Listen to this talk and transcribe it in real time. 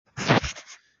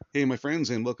Hey, my friends,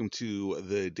 and welcome to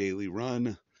the Daily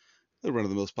Run, the Run of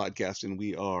the Mills podcast. And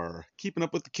we are keeping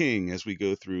up with the King as we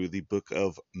go through the book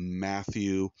of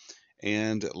Matthew.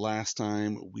 And last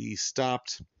time we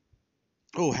stopped,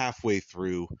 halfway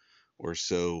through or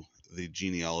so, the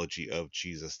genealogy of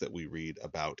Jesus that we read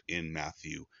about in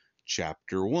Matthew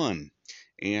chapter 1.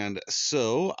 And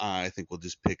so I think we'll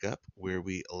just pick up where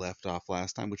we left off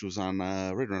last time, which was on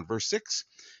right around verse 6.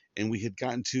 And we had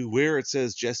gotten to where it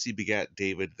says Jesse begat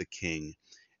David the king.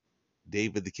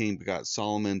 David the king begot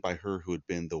Solomon by her who had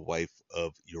been the wife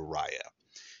of Uriah.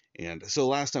 And so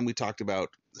last time we talked about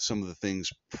some of the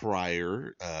things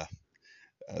prior,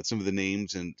 some of the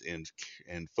names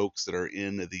and folks that are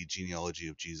in the genealogy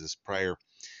of Jesus prior.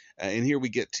 And here we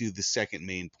get to the second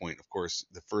main point. Of course,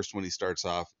 the first one he starts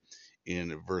off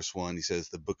in verse 1. He says,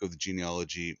 the book of the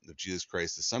genealogy of Jesus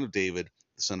Christ, the son of David,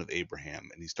 the son of Abraham.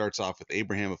 And he starts off with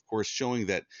Abraham, of course, showing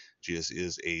that Jesus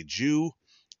is a Jew,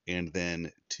 and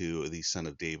then to the son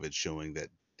of David, showing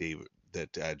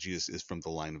that Jesus is from the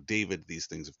line of David. These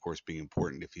things, of course, being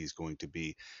important if he's going to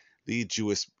be the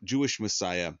Jewish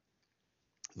Messiah,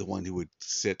 the one who would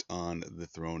sit on the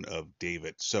throne of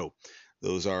David. So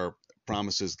those are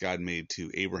promises God made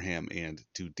to Abraham and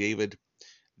to David,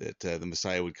 that the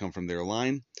Messiah would come from their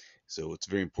line. So it's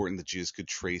very important that Jesus could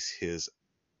trace his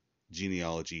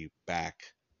genealogy back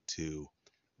to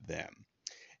them.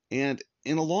 And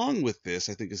along with this,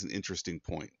 I think is an interesting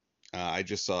point. I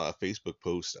just saw a Facebook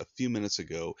post a few minutes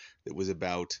ago that was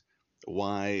about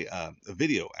why, a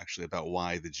video actually, about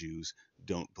why the Jews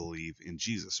don't believe in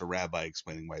Jesus, a rabbi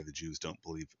explaining why the Jews don't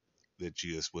believe that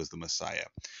Jesus was the Messiah.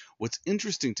 What's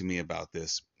interesting to me about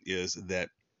this is that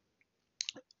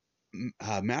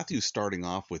Matthew's starting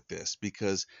off with this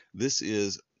because this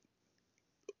is,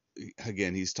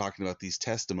 again, he's talking about these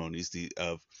testimonies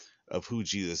of who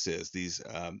Jesus is. These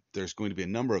there's going to be a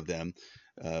number of them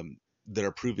that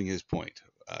are proving his point,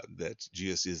 that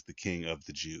Jesus is the King of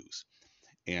the Jews,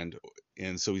 and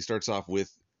so he starts off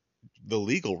with the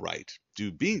legal right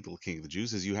to being the King of the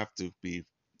Jews is you have to be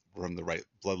from the right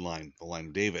bloodline, the line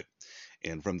of David,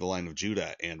 and from the line of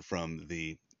Judah, and from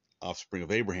the offspring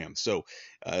of Abraham. So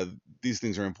these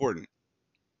things are important,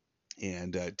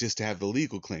 and just to have the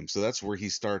legal claim. So that's where he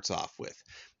starts off with.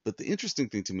 But the interesting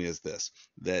thing to me is this,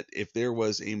 that if there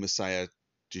was a Messiah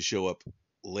to show up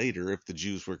later, if the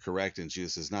Jews were correct and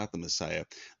Jesus is not the Messiah,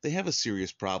 they have a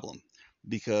serious problem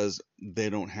because they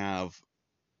don't have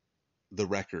the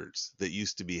records that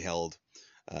used to be held,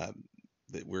 uh,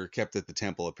 that were kept at the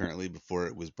temple apparently before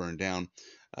it was burned down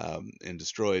and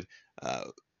destroyed, uh,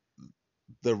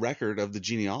 the record of the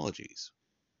genealogies,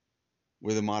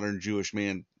 where the modern Jewish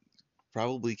man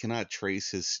probably cannot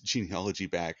trace his genealogy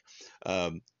back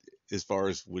um, as far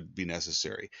as would be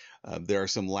necessary. There are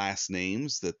some last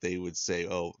names that they would say,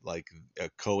 oh, like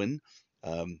Cohen,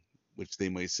 which they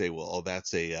might say, well, oh,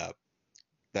 that's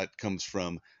that comes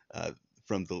uh,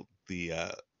 from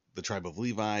the tribe of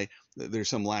Levi. There's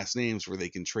some last names where they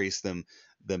can trace them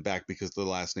back because the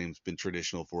last name's been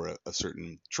traditional for a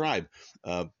certain tribe.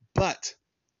 But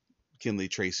can they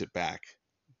trace it back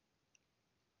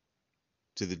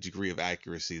to the degree of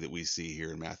accuracy that we see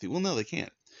here in Matthew? Well, no, they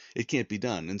can't. It can't be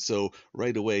done. And so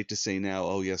right away to say now,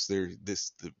 oh yes, the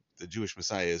Jewish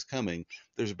Messiah is coming,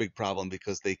 there's a big problem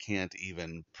because they can't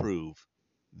even prove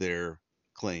their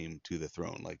claim to the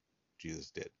throne like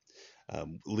Jesus did,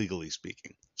 legally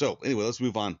speaking. So anyway, let's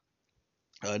move on.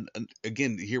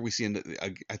 Again, here we see,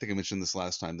 I think I mentioned this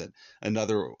last time, that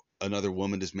another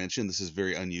woman is mentioned. This is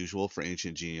very unusual for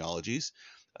ancient genealogies.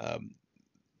 Um,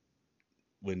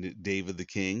 when David the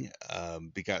king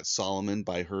begot Solomon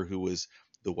by her who was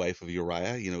the wife of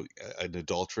Uriah, an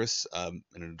adulterous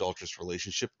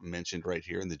relationship mentioned right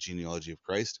here in the genealogy of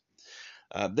Christ.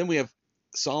 Then we have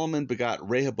Solomon begot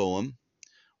Rehoboam.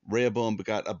 Rehoboam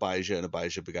begot Abijah, and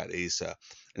Abijah begot Asa.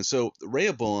 And so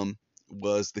Rehoboam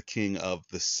was the king of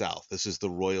the south. This is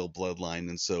the royal bloodline.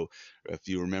 And so if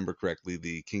you remember correctly,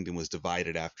 the kingdom was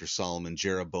divided after Solomon: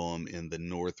 Jeroboam in the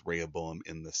north, Rehoboam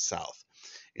in the south.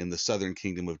 In the southern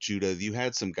kingdom of Judah, you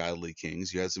had some godly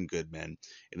kings, you had some good men,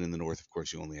 and in the north, of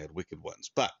course, you only had wicked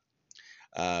ones. But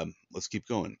let's keep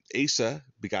going. Asa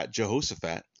begot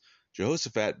Jehoshaphat.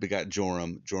 Jehoshaphat begot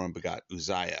Joram. Joram begot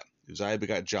Uzziah. Uzziah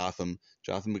begot Jotham.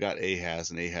 Jotham begot Ahaz,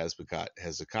 and Ahaz begot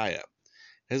Hezekiah.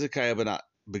 Hezekiah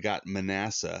begot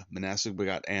Manasseh. Manasseh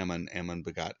begot Ammon. Ammon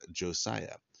begot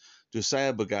Josiah.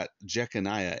 Josiah begot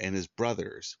Jeconiah and his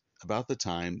brothers about the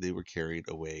time they were carried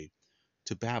away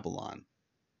to Babylon.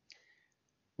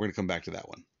 We're going to come back to that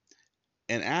one.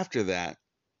 And after that,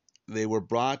 they were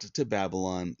brought to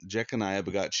Babylon. Jeconiah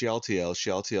begot Shealtiel.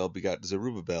 Shealtiel begot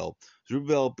Zerubbabel.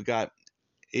 Zerubbabel begot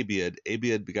Abiad.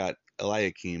 Abiad begot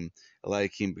Eliakim.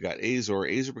 Eliakim begot Azor.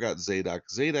 Azor begot Zadok.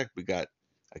 Zadok begot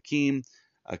Akim.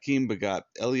 Akim begot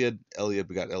Eliad. Eliad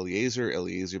begot Eleazar.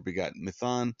 Eleazar begot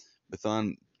Mithon.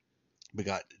 Mithon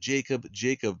begot Jacob.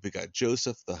 Jacob begot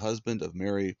Joseph, the husband of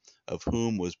Mary, of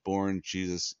whom was born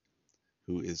Jesus,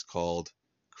 who is called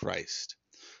Christ.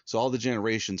 So all the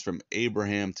generations from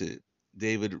Abraham to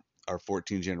David are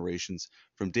 14 generations.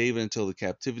 From David until the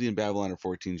captivity in Babylon are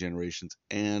 14 generations.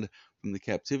 And from the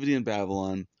captivity in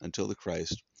Babylon until the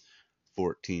Christ,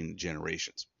 14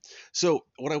 generations. So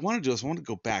what I want to do is I want to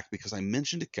go back because I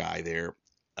mentioned a guy there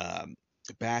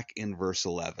back in verse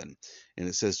 11. And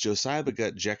it says, Josiah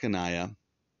begot Jeconiah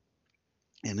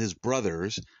and his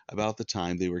brothers about the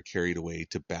time they were carried away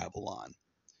to Babylon.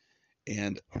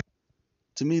 And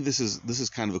to me, this is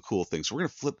kind of a cool thing. So we're going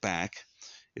to flip back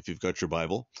if you've got your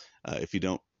Bible. If you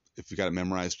don't, if you've got it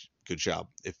memorized, good job.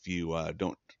 If you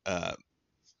don't, well,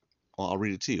 I'll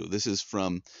read it to you. This is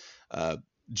from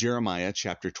Jeremiah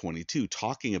chapter 22,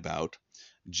 talking about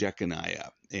Jeconiah,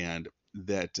 and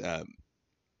that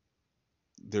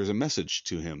there's a message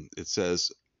to him. It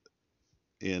says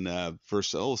in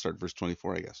we'll start verse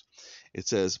 24, I guess. It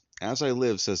says, "As I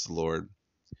live, says the Lord,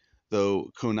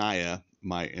 though Coniah,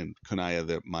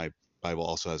 that my Bible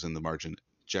also has in the margin,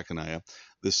 Jeconiah,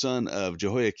 the son of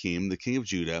Jehoiakim, the king of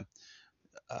Judah,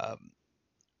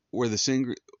 were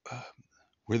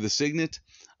the signet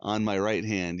on my right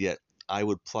hand, yet I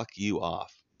would pluck you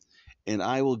off. And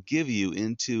I will give you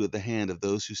into the hand of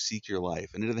those who seek your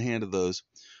life, and into the hand of those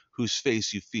whose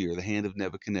face you fear, the hand of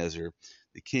Nebuchadnezzar,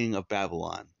 the king of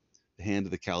Babylon, the hand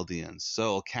of the Chaldeans.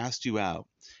 So I'll cast you out,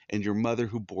 and your mother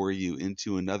who bore you,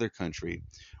 into another country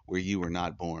where you were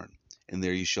not born, and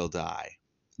there you shall die.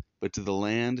 But to the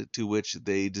land to which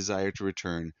they desire to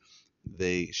return,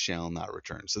 they shall not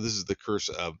return." So this is the curse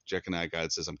of Jeconiah.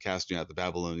 God says, I'm casting you out. The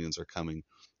Babylonians are coming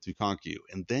to conquer you.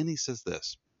 And then he says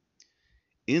this,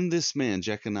 "In this man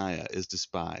Jeconiah is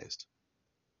despised."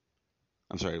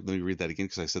 I'm sorry, let me read that again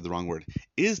because I said the wrong word.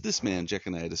 "Is this man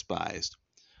Jeconiah despised?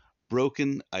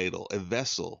 Broken idol, a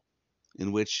vessel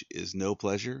in which is no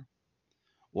pleasure?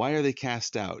 Why are they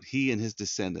cast out, he and his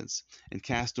descendants, and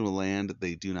cast into a land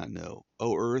they do not know?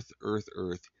 O earth, earth,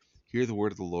 earth, hear the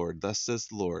word of the Lord. Thus says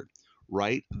the Lord,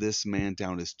 write this man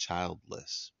down as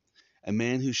childless, a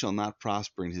man who shall not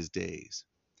prosper in his days.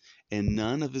 And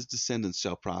none of his descendants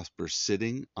shall prosper,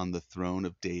 sitting on the throne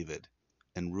of David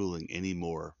and ruling any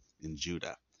more in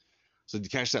Judah." So did you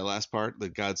catch that last part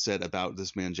that God said about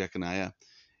this man Jeconiah?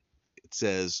 It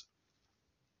says,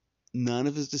 none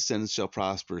of his descendants shall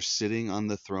prosper, sitting on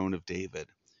the throne of David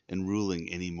and ruling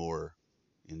any more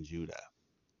in Judah.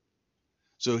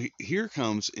 So here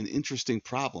comes an interesting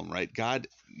problem, right? God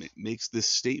makes this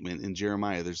statement in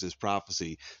Jeremiah. There's this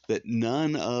prophecy that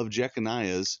none of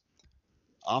Jeconiah's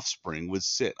offspring would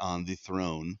sit on the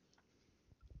throne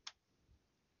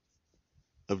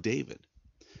of David.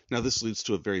 Now, this leads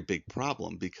to a very big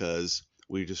problem because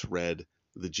we just read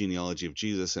the genealogy of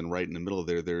Jesus, and right in the middle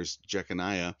there, there's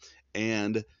Jeconiah,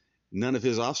 and none of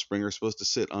his offspring are supposed to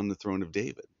sit on the throne of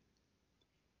David.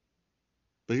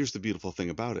 But here's the beautiful thing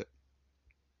about it.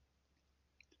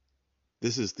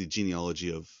 This is the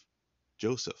genealogy of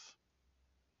Joseph.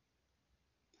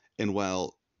 And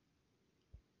while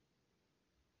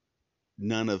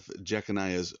none of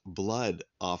Jeconiah's blood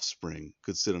offspring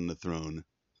could sit on the throne,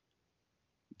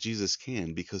 Jesus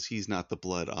can, because he's not the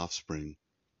blood offspring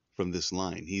from this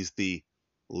line. He's the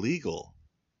legal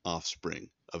offspring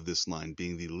of this line,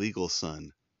 being the legal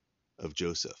son of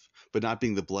Joseph, but not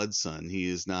being the blood son. He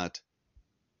is not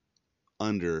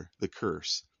under the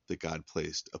curse that God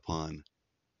placed upon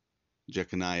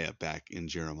Jeconiah back in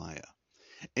Jeremiah.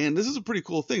 And this is a pretty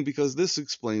cool thing because this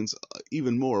explains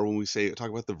even more when we talk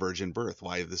about the virgin birth,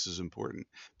 why this is important.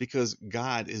 Because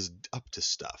God is up to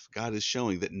stuff. God is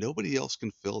showing that nobody else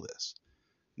can fill this.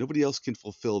 Nobody else can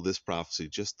fulfill this prophecy,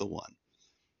 just the one.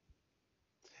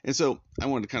 And so I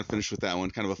wanted to kind of finish with that one,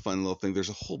 kind of a fun little thing. There's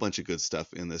a whole bunch of good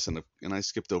stuff in this, and I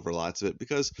skipped over lots of it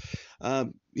because, hey,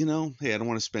 I don't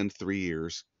want to spend 3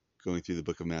 years going through the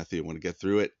book of Matthew. I want to get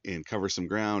through it and cover some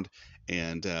ground.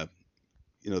 And,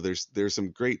 there's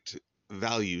some great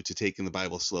value to taking the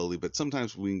Bible slowly, but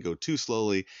sometimes we can go too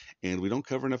slowly and we don't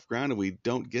cover enough ground and we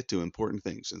don't get to important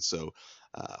things. And so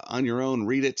on your own,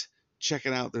 read it, check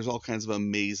it out. There's all kinds of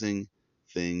amazing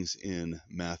things in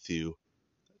Matthew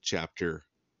chapter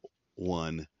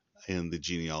 1 and the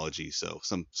genealogy. So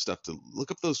some stuff to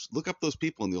look up those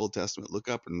people in the Old Testament, look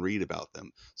up and read about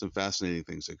them. Some fascinating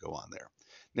things that go on there.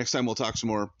 Next time we'll talk some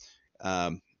more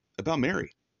about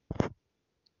Mary.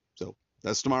 So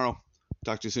that's tomorrow.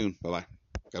 Talk to you soon. Bye-bye.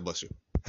 God bless you.